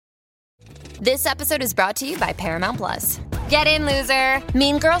This episode is brought to you by Paramount Plus. Get in, loser!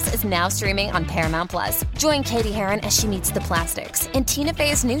 Mean Girls is now streaming on Paramount Plus. Join Katie Heron as she meets the plastics in Tina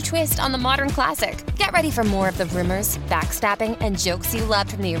Fey's new twist on the modern classic. Get ready for more of the rumors, backstabbing, and jokes you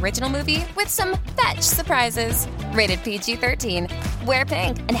loved from the original movie with some fetch surprises. Rated PG-13. Wear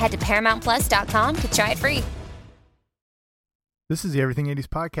pink and head to ParamountPlus.com to try it free. This is the Everything 80s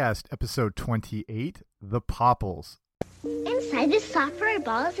Podcast, episode 28, The Popples. Inside this software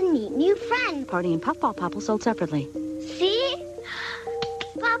ball is a neat new friend. Party and Puffball Popples sold separately. See?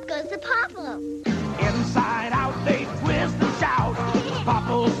 Pop goes the Popple. Inside out they twist and shout.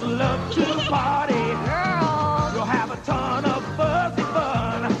 Popples love to party. Girls, you'll have a ton of fuzzy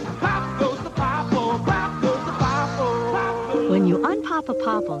fun. Pop goes the Popple, pop goes the Popple. When you unpop a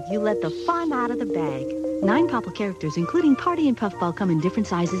Popple, you let the fun out of the bag. 9 Popple characters, including Party and Puffball, come in different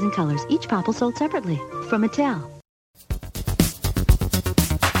sizes and colors. Each Popple sold separately. From Mattel.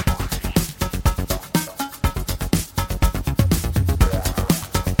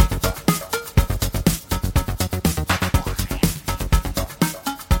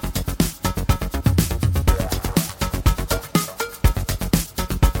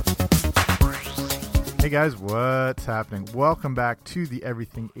 Hey guys, what's happening? Welcome back to the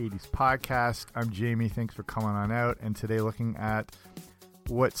Everything 80s Podcast. I'm Jamie. Thanks for coming on out. And today looking at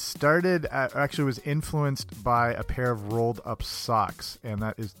what actually was influenced by a pair of rolled up socks, and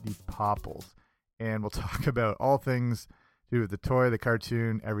that is the Popples. And we'll talk about all things to do with the toy, the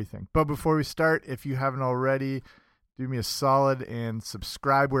cartoon, everything. But before we start, if you haven't already, do me a solid and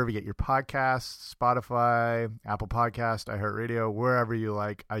subscribe wherever you get your podcasts, Spotify, Apple Podcast, iHeartRadio, wherever you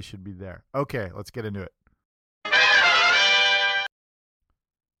like. I should be there. Okay, let's get into it.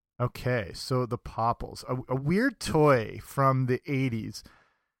 Okay, so the Popples, a weird toy from the 80s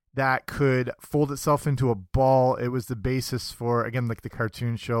that could fold itself into a ball. It was the basis for, again, like the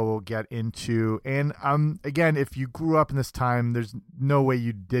cartoon show we'll get into. And again, if you grew up in this time, there's no way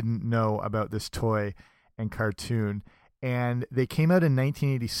you didn't know about this toy and cartoon. And they came out in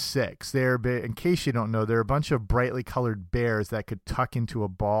 1986. In case you don't know, they're a bunch of brightly colored bears that could tuck into a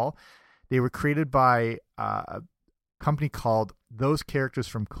ball. They were created by a company called Those Characters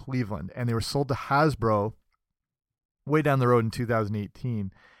from Cleveland, and they were sold to Hasbro way down the road in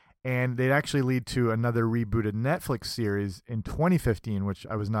 2018. And they'd actually lead to another rebooted Netflix series in 2015, which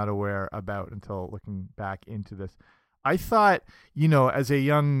I was not aware about until looking back into this. I thought, as a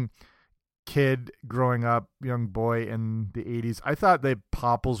young kid growing up, young boy in the 80s, I thought the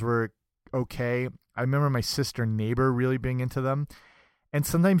Popples were okay. I remember my sister neighbor really being into them. And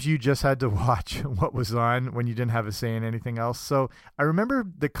sometimes you just had to watch what was on when you didn't have a say in anything else. So I remember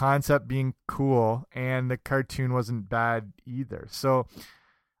the concept being cool, and the cartoon wasn't bad either. So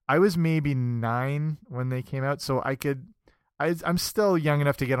I was maybe 9 when they came out, so I'm still young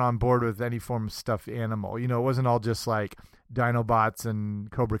enough to get on board with any form of stuffed animal. It wasn't all just like Dinobots and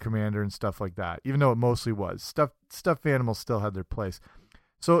Cobra Commander and stuff like that, even though it mostly was. Stuffed animals still had their place.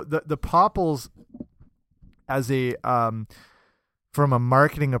 So the Popples, as a from a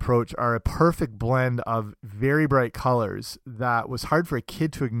marketing approach, are a perfect blend of very bright colors that was hard for a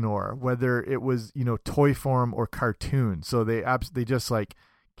kid to ignore, whether it was toy form or cartoon. So they just like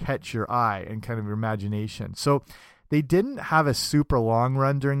catch your eye and kind of your imagination. So they didn't have a super long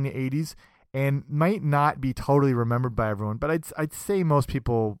run during the 80s and might not be totally remembered by everyone, but I'd say most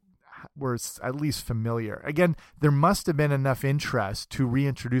people were at least familiar. Again, there must have been enough interest to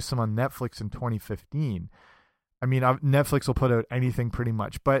reintroduce them on Netflix in 2015. I mean, Netflix will put out anything pretty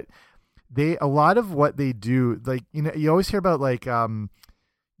much, but a lot of what they do, like, you always hear about like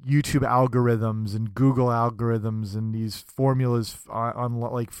YouTube algorithms and Google algorithms and these formulas on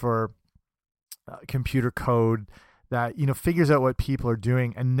like for computer code that, figures out what people are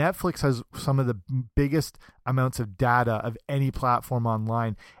doing. And Netflix has some of the biggest amounts of data of any platform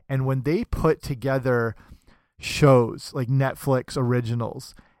online. And when they put together shows like Netflix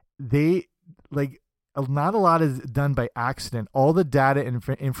originals, not a lot is done by accident. All the data and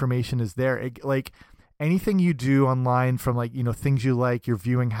information is there. Like anything you do online, from like, things you like, your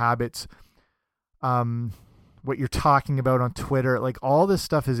viewing habits, what you're talking about on Twitter, like all this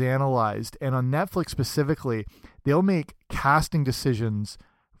stuff is analyzed. And on Netflix specifically, they'll make casting decisions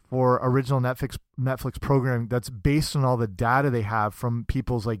for original Netflix programming that's based on all the data they have from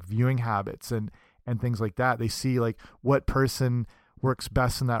people's like viewing habits and things like that. They see like what person works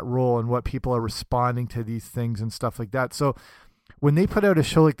best in that role and what people are responding to these things and stuff like that. So when they put out a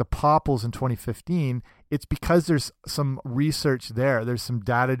show like the Popples in 2015, it's because there's some research there. There's some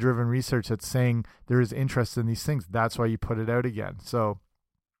data-driven research that's saying there is interest in these things. That's why you put it out again. So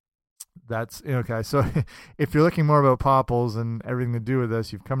That's okay. So if you're looking more about Popples and everything to do with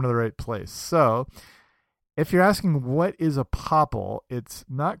this, you've come to the right place. So if you're asking what is a Popple, it's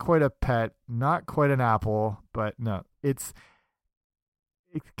not quite a pet, not quite an apple, but no, it's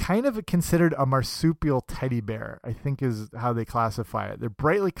kind of considered a marsupial teddy bear, I think is how they classify it. They're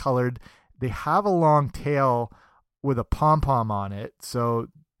brightly colored. They have a long tail with a pom-pom on it, so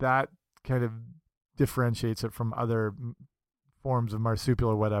that kind of differentiates it from other forms of marsupial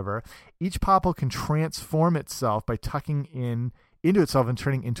or whatever. Each Popple can transform itself by tucking into itself and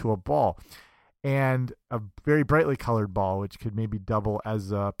turning into a ball, and a very brightly colored ball, which could maybe double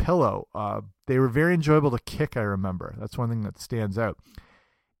as a pillow. They were very enjoyable to kick, I remember. That's one thing that stands out.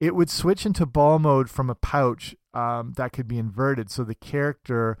 It would switch into ball mode from a pouch that could be inverted, so the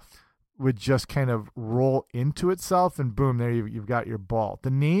character would just kind of roll into itself, and boom, there you've got your ball. The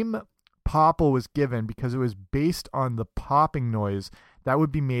name Popple was given because it was based on the popping noise that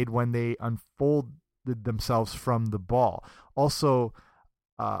would be made when they unfolded themselves from the ball. Also,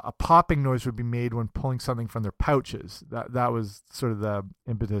 a popping noise would be made when pulling something from their pouches. That was sort of the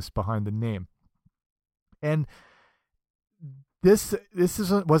impetus behind the name. And this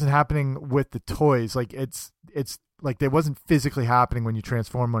wasn't happening with the toys. Like it's like it wasn't physically happening when you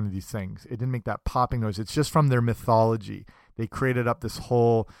transform one of these things. It didn't make that popping noise. It's just from their mythology. They created up this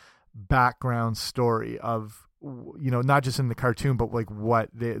whole background story of, not just in the cartoon, but like what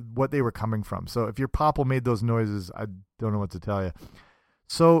they were coming from. So if your Popple made those noises, I don't know what to tell you.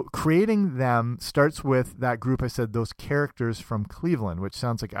 So creating them starts with that group I said, those characters from Cleveland, which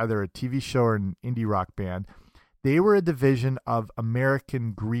sounds like either a TV show or an indie rock band. They were a division of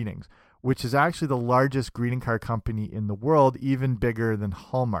American Greetings, which is actually the largest greeting card company in the world, even bigger than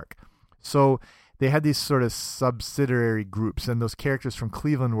Hallmark. So they had these sort of subsidiary groups, and those characters from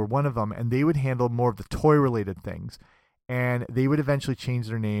Cleveland were one of them, and they would handle more of the toy-related things, and they would eventually change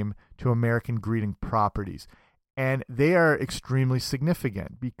their name to American Greeting Properties. And they are extremely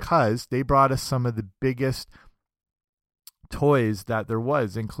significant because they brought us some of the biggest toys that there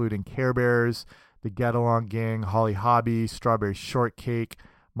was, including Care Bears, the Get Along Gang, Holly Hobby, Strawberry Shortcake,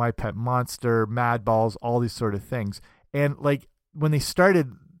 My Pet Monster, Mad Balls, all these sort of things. And like when they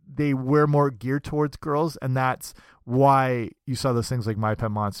started, they were more geared towards girls, and that's why you saw those things like My Pet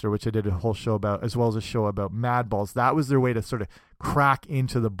Monster, which I did a whole show about, as well as a show about Mad Balls. That was their way to sort of crack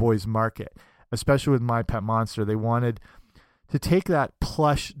into the boys market, especially with My Pet Monster. They wanted to take that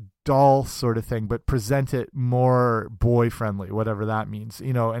plush doll sort of thing, but present it more boy-friendly, whatever that means,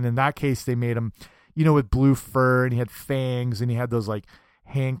 and in that case, they made him, with blue fur, and he had fangs, and he had those like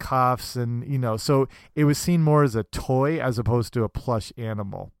handcuffs, and, so it was seen more as a toy as opposed to a plush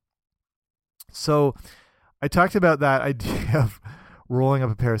animal. So I talked about that idea of rolling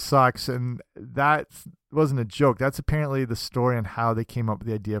up a pair of socks, and that wasn't a joke. That's apparently the story on how they came up with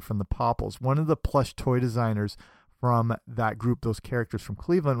the idea from the Popples. One of the plush toy designers from that group, those characters from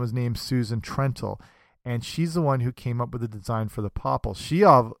Cleveland, was named Susan Trentel, and she's the one who came up with the design for the Popples. She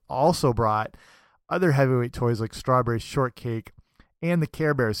also brought other heavyweight toys like Strawberry Shortcake and the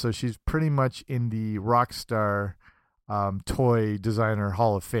Care Bears, so she's pretty much in the Rockstar Toy Designer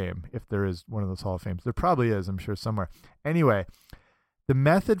Hall of Fame, if there is one of those Hall of Fames. There probably is, I'm sure, somewhere. Anyway, the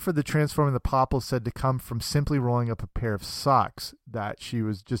method for the transforming the Popples said to come from simply rolling up a pair of socks that she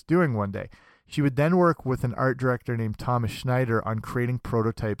was just doing one day. She would then work with an art director named Thomas Schneider on creating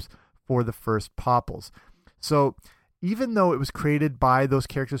prototypes for the first Popples. So even though it was created by those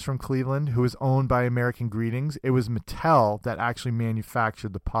characters from Cleveland, who was owned by American Greetings, it was Mattel that actually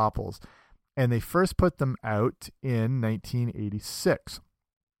manufactured the Popples. And they first put them out in 1986.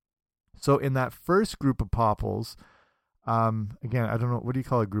 So in that first group of Popples, again, I don't know, what do you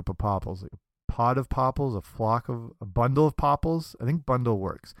call a group of Popples? Like a pod of Popples, a bundle of Popples? I think bundle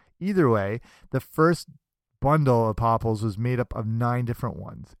works. Either way, the first bundle of Popples was made up of 9 different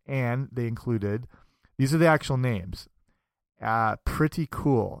ones, and they included, these are the actual names: Pretty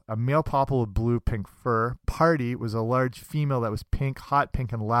Cool, a male Popple with blue pink fur. Party was a large female that was pink, hot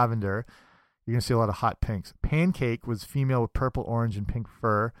pink, and lavender. You're going to see a lot of hot pinks. Pancake was female with purple, orange, and pink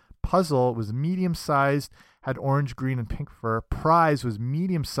fur. Puzzle was medium-sized, had orange, green, and pink fur. Prize was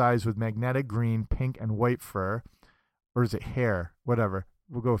medium-sized with magnetic green, pink, and white fur. Or is it hair? Whatever.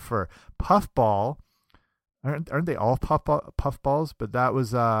 We'll go with fur. Puffball, aren't they all puffballs? But that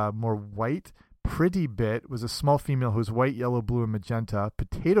was more white. Pretty Bit was a small female who was white, yellow, blue, and magenta.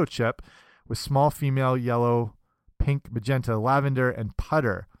 Potato Chip was small female, yellow, pink, magenta, lavender. And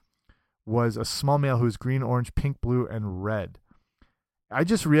Putter was a small male who was green, orange, pink, blue, and red. I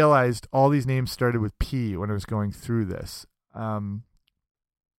just realized all these names started with P when I was going through this. And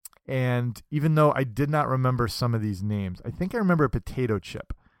even though I did not remember some of these names, I think I remember Potato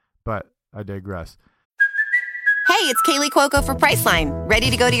Chip, but I digress. Hey, it's Kaylee Cuoco for Priceline.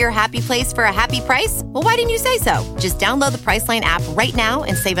 Ready to go to your happy place for a happy price? Well, why didn't you say so? Just download the Priceline app right now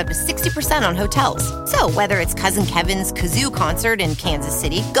and save up to 60% on hotels. So whether it's Cousin Kevin's Kazoo Concert in Kansas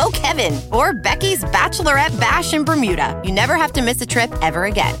City, go Kevin, or Becky's Bachelorette Bash in Bermuda, you never have to miss a trip ever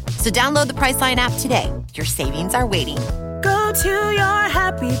again. So download the Priceline app today. Your savings are waiting. Go to your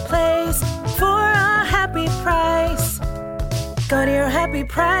happy place for a happy price. Go to your happy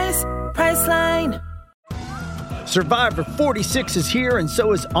price, Priceline. Survivor 46 is here, and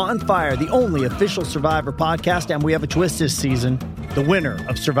so is On Fire, the only official Survivor podcast, and we have a twist this season. The winner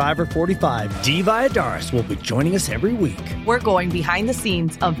of Survivor 45, Dee Valladares, will be joining us every week. We're going behind the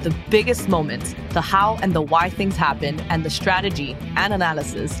scenes of the biggest moments, the how and the why things happen, and the strategy and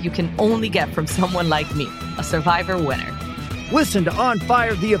analysis you can only get from someone like me, a Survivor winner. Listen to On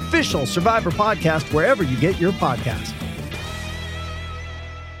Fire, the official Survivor podcast, wherever you get your podcast.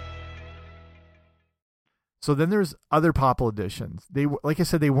 So then there's other Popple editions. They, like I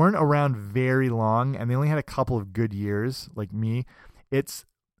said, they weren't around very long, and they only had a couple of good years, like me. It's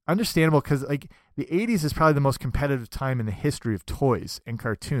understandable because like the 80s is probably the most competitive time in the history of toys and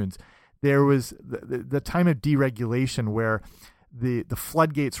cartoons. There was the time of deregulation where the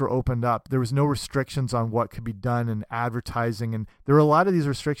floodgates were opened up. There was no restrictions on what could be done in advertising, and there were a lot of these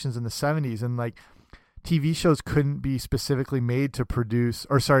restrictions in the 70s, and like TV shows couldn't be specifically made to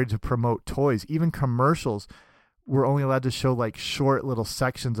to promote toys. Even commercials were only allowed to show like short little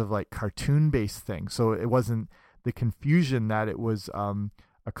sections of like cartoon-based things. So it wasn't the confusion that it was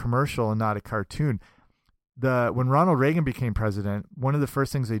a commercial and not a cartoon. When Ronald Reagan became president, one of the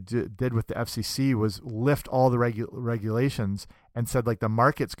first things they did with the FCC was lift all the regulations and said like the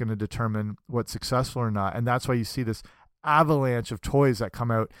market's going to determine what's successful or not. And that's why you see this avalanche of toys that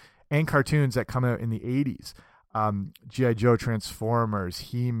come out and cartoons that come out in the 80s. G.I. Joe, Transformers,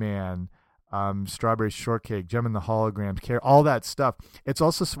 He-Man, Strawberry Shortcake, Gem and the Holograms, all that stuff. It's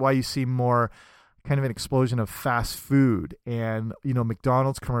also why you see more kind of an explosion of fast food and, you know,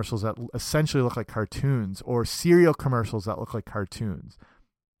 McDonald's commercials that essentially look like cartoons, or cereal commercials that look like cartoons.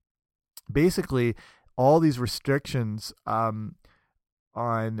 Basically, all these restrictions on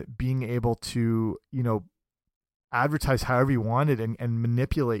being able to, you know, advertise however you wanted and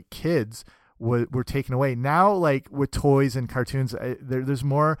manipulate kids were taken away. Now, like with toys and cartoons, there's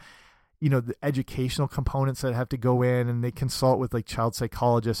more, you know, the educational components that have to go in, and they consult with like child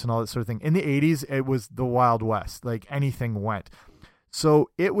psychologists and all that sort of thing. In the 80s, it was the Wild West, like anything went. So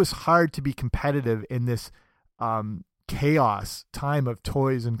it was hard to be competitive in this chaos time of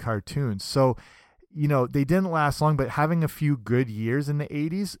toys and cartoons. So, you know, they didn't last long, but having a few good years in the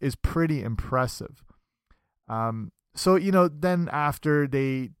 80s is pretty impressive. So, you know, then after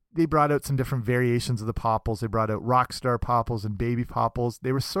they brought out some different variations of the Popples. They brought out Rockstar Popples and Baby Popples.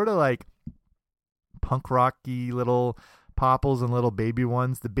 They were sort of like punk rocky little Popples and little baby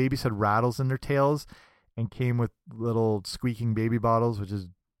ones. The babies had rattles in their tails and came with little squeaking baby bottles, which is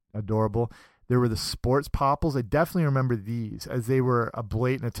adorable. There were the sports Popples. I definitely remember these, as they were a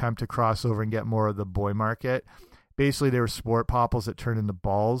blatant attempt to cross over and get more of the boy market. Basically, they were sport Popples that turned into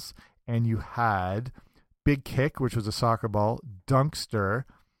balls, and you had Big Kick, which was a soccer ball, Dunkster,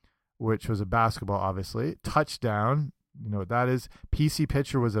 which was a basketball, obviously, Touchdown, you know what that is, PC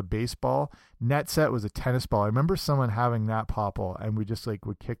Pitcher was a baseball, Net Set was a tennis ball. I remember someone having that Popple, and we just like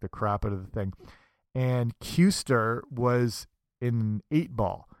would kick the crap out of the thing. And Qster was an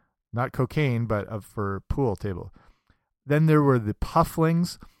 8-ball, not cocaine, but for pool table. Then there were the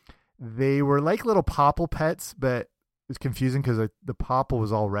Pufflings. They were like little Popple pets, but it's confusing because the Popple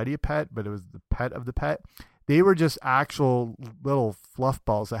was already a pet, but it was the pet of the pet. They were just actual little fluff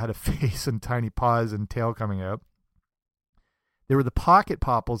balls that had a face and tiny paws and tail coming out. There were the Pocket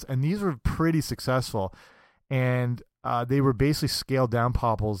Popples, and these were pretty successful. And they were basically scaled down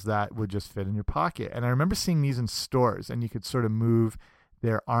Popples that would just fit in your pocket. And I remember seeing these in stores, and you could sort of move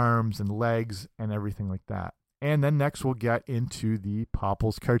their arms and legs and everything like that. And then next we'll get into the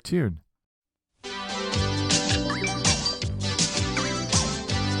Popples cartoon.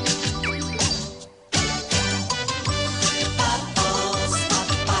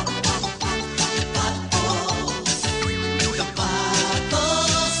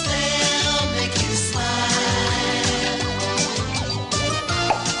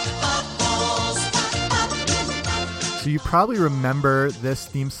 So you probably remember this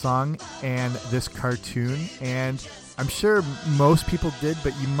theme song and this cartoon, and I'm sure most people did,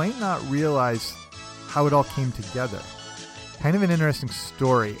 but you might not realize how it all came together. Kind of an interesting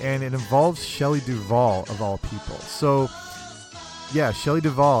story, and it involves Shelley Duvall, of all people. So Yeah, Shelley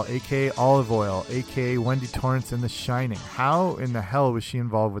Duvall, a.k.a. Olive Oil, a.k.a. Wendy Torrance in The Shining. How in the hell was she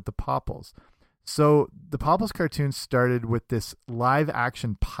involved with the Popples? So the Popples cartoon started with this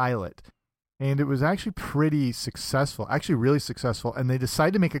live-action pilot, and it was actually pretty successful, actually really successful, and they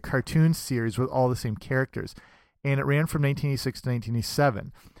decided to make a cartoon series with all the same characters, and it ran from 1986 to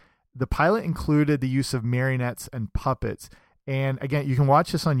 1987. The pilot included the use of marionettes and puppets, and again, you can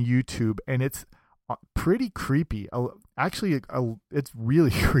watch this on YouTube, and it's pretty creepy. Actually, it's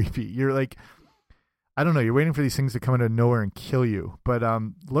really creepy. You're like, I don't know, you're waiting for these things to come out of nowhere and kill you. But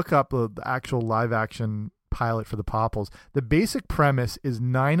look up the actual live action pilot for the Popples. The basic premise is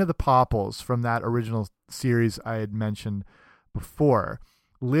 9 of the Popples from that original series I had mentioned before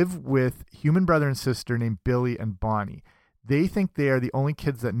live with human brother and sister named Billy and Bonnie. They think they are the only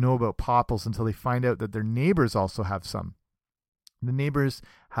kids that know about Popples until they find out that their neighbors also have some. The neighbors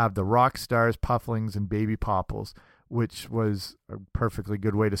have the rock stars, Pufflings, and baby Popples, which was a perfectly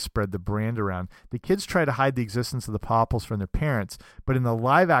good way to spread the brand around. The kids try to hide the existence of the Popples from their parents, but in the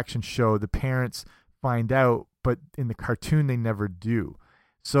live-action show, the parents find out, but in the cartoon, they never do.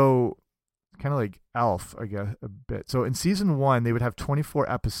 So, kind of like Elf, I guess, a bit. So, in Season 1, they would have 24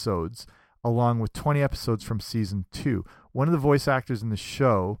 episodes, along with 20 episodes from Season 2. One of the voice actors in the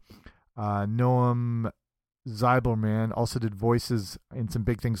show, Noam Zibelman, also did voices in some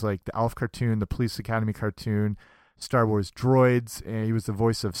big things like the Elf cartoon, the Police Academy cartoon, Star Wars Droids, and he was the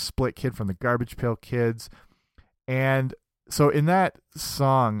voice of Split Kid from the Garbage Pail Kids. And so in that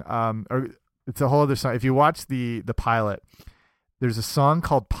song, or it's a whole other song. If you watch the pilot, there's a song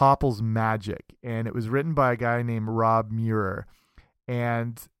called Popples Magic, and it was written by a guy named Rob Muir,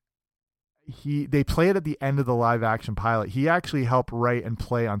 and they play it at the end of the live action pilot. He actually helped write and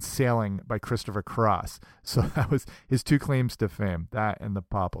play on Sailing by Christopher Cross. So that was his 2 claims to fame, that and the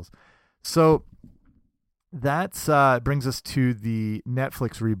Popples. So that's brings us to the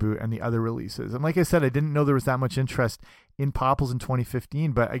Netflix reboot and the other releases. And like I said, I didn't know there was that much interest in Popples in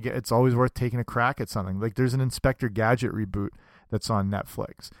 2015, but it's always worth taking a crack at something. Like there's an Inspector Gadget reboot that's on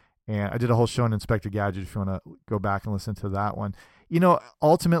Netflix. And I did a whole show on Inspector Gadget if you want to go back and listen to that one. You know,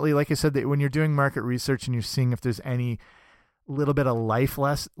 ultimately, like I said, that when you're doing market research and you're seeing if there's any little bit of life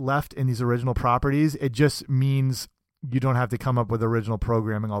left in these original properties, it just means you don't have to come up with original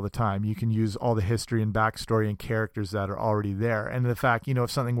programming all the time. You can use all the history and backstory and characters that are already there. And the fact, you know,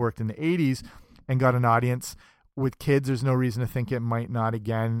 if something worked in the 80s and got an audience with kids, there's no reason to think it might not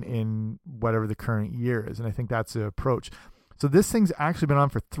again in whatever the current year is. And I think that's the approach. So this thing's actually been on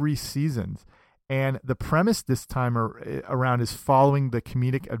for 3 seasons. And the premise this time around is following the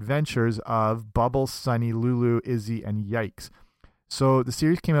comedic adventures of Bubbles, Sunny, Lulu, Izzy, and Yikes. So the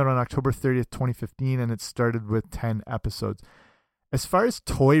series came out on October 30th, 2015, and it started with 10 episodes. As far as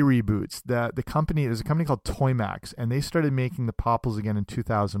toy reboots, there's a company called Toymax, and they started making the Popples again in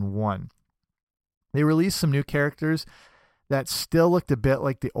 2001. They released some new characters that still looked a bit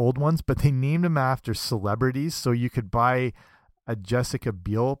like the old ones, but they named them after celebrities, so you could buy a Jessica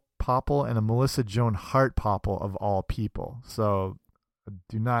Biel Popple and a Melissa Joan Hart Popple of all people. So I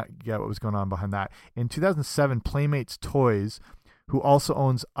do not get what was going on behind that. In 2007, Playmates Toys, who also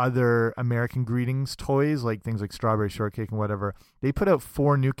owns other American Greetings toys, like things like Strawberry Shortcake and whatever, they put out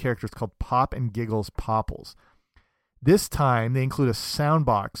 4 new characters called Pop and Giggles Popples. This time, they include a sound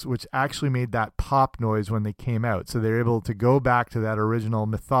box, which actually made that pop noise when they came out. So they're able to go back to that original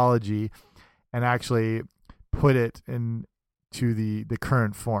mythology and actually put it into the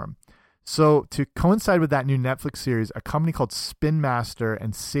current form. So to coincide with that new Netflix series, a company called Spin Master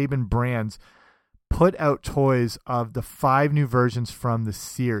and Saban Brands put out toys of the 5 new versions from the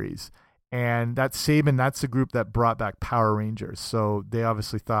series. And that's Saban, that's the group that brought back Power Rangers. So they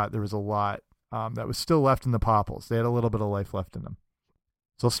obviously thought there was a lot that was still left in the Popples. They had a little bit of life left in them.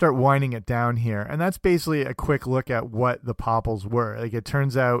 So I'll start winding it down here. And that's basically a quick look at what the Popples were. Like it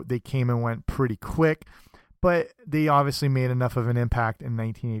turns out they came and went pretty quick, but they obviously made enough of an impact in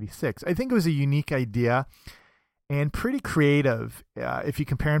 1986. I think it was a unique idea and pretty creative if you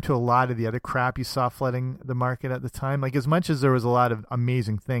compare them to a lot of the other crap you saw flooding the market at the time. Like as much as there was a lot of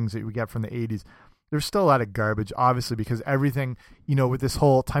amazing things that we got from the 80s, there's still a lot of garbage, obviously, because everything, you know, with this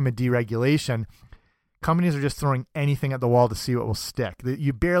whole time of deregulation, companies are just throwing anything at the wall to see what will stick.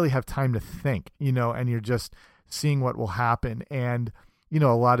 You barely have time to think, you know, and you're just seeing what will happen. And you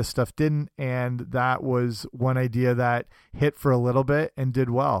know, a lot of stuff didn't, and that was one idea that hit for a little bit and did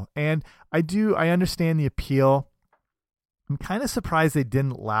well. And I understand the appeal. I'm kind of surprised they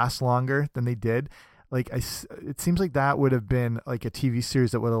didn't last longer than they did. Like, it seems like that would have been like a TV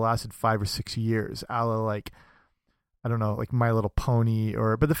series that would have lasted 5 or 6 years, a la like I don't know, like My Little Pony,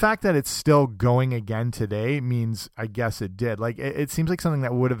 but the fact that it's still going again today means I guess it did. Like it seems like something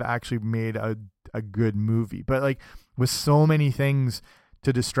that would have actually made a good movie, but like with so many things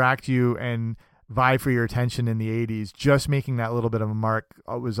to distract you and vie for your attention in the 80s, just making that little bit of a mark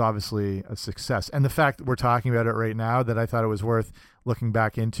was obviously a success. And the fact that we're talking about it right now, that I thought it was worth looking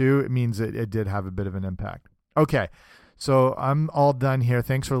back into, it means it did have a bit of an impact. Okay, so I'm all done here.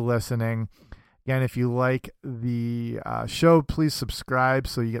 Thanks for listening. Again, if you like the show, please subscribe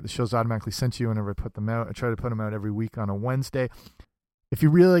so you get the shows automatically sent to you whenever I put them out. I try to put them out every week on a Wednesday. If you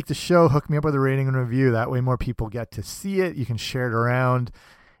really like the show, hook me up with a rating and review. That way more people get to see it. You can share it around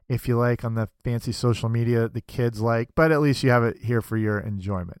if you like on the fancy social media the kids like, but at least you have it here for your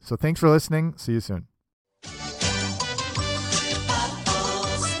enjoyment. So thanks for listening. See you soon.